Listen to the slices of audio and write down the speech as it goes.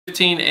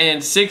15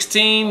 and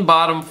 16.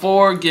 Bottom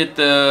 4 get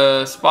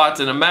the spots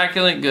in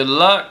Immaculate. Good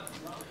luck.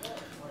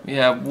 We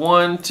have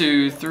 1,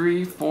 2,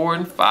 3, 4,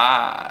 and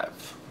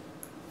 5.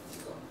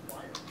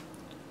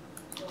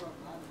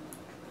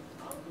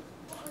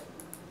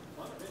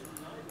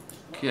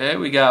 Okay,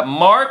 we got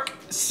Mark,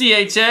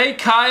 CHA,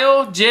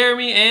 Kyle,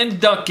 Jeremy, and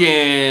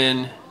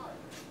Duncan.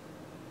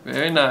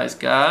 Very nice,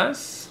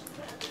 guys.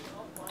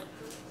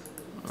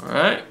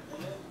 Alright.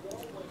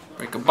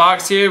 Break a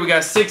box here. We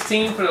got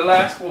 16 for the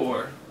last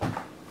 4.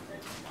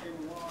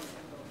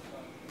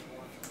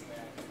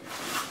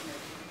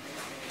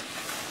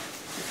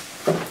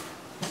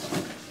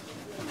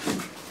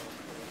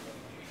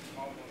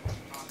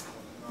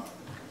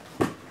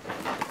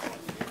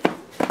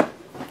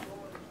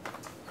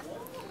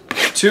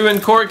 Two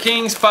in Court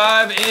Kings,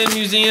 5 in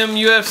Museum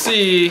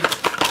UFC.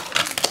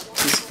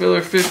 This is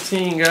filler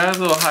 15, guys. A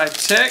little high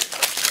tech.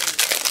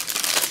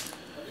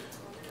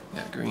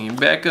 Got Green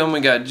Beckham.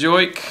 We got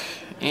Joik.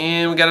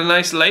 And we got a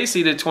nice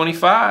Lacey to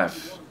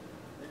 25.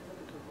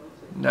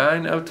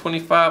 9 of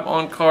 25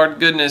 on card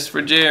goodness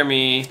for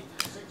Jeremy.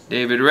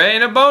 David Ray.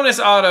 And a bonus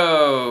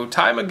auto.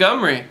 Ty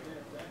Montgomery.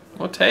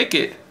 We'll take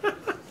it.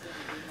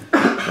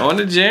 Going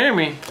to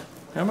Jeremy.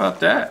 How about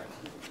that?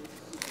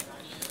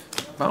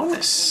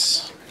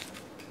 Bonus.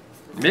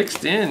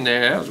 Mixed in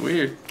there. That was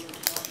weird.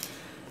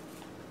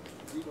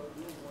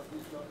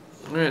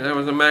 Alright, that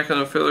was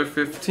Immaculate Filler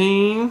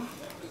 15.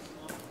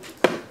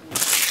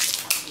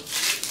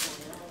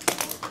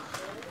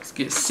 Let's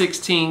get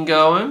 16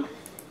 going.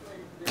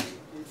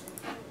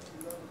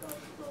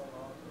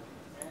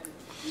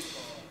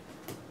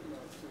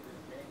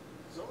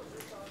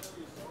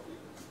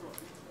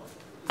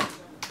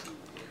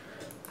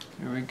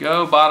 Here we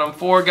go. Bottom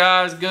 4,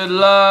 guys. Good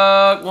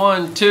luck.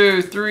 1,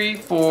 2, 3,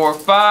 4,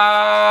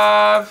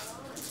 5.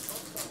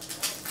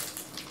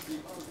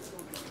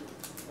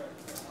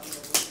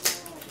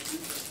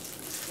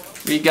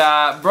 We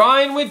got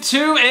Brian with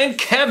 2 and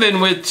Kevin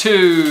with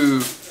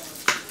 2.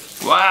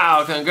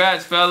 Wow,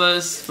 congrats,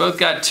 fellas. Both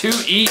got 2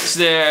 each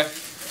there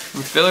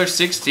from filler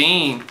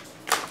 16.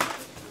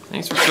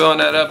 Thanks for filling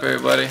that up,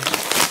 everybody.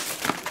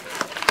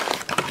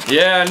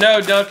 Yeah, I know,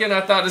 Duncan.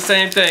 I thought the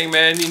same thing,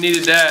 man. You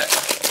needed that.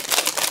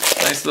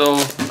 Nice little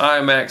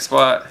Immac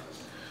spot.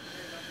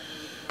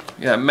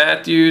 We got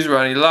Matthews,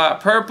 Ronnie Lott,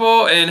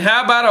 purple. And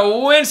how about a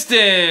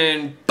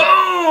Winston?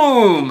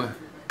 Boom!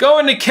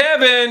 Going to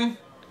Kevin.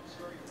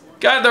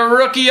 Got the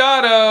rookie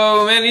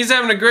auto. Man, he's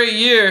having a great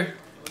year.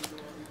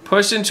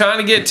 Pushing, trying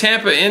to get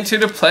Tampa into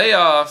the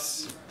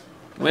playoffs.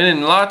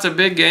 Winning lots of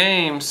big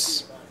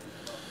games.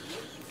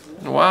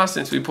 Been a while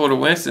since we pulled a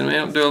Winston. We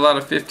don't do a lot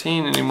of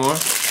 15 anymore.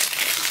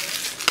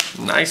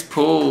 Nice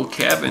pull,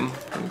 Kevin.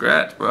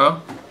 Congrats,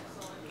 bro.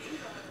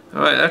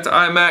 Alright, that's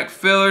Immac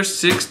Filler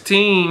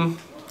 16.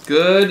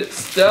 Good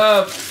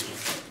stuff.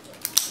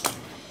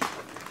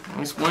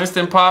 Nice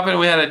Winston popping.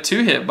 We had a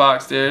 2-hit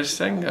box there just a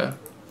second ago.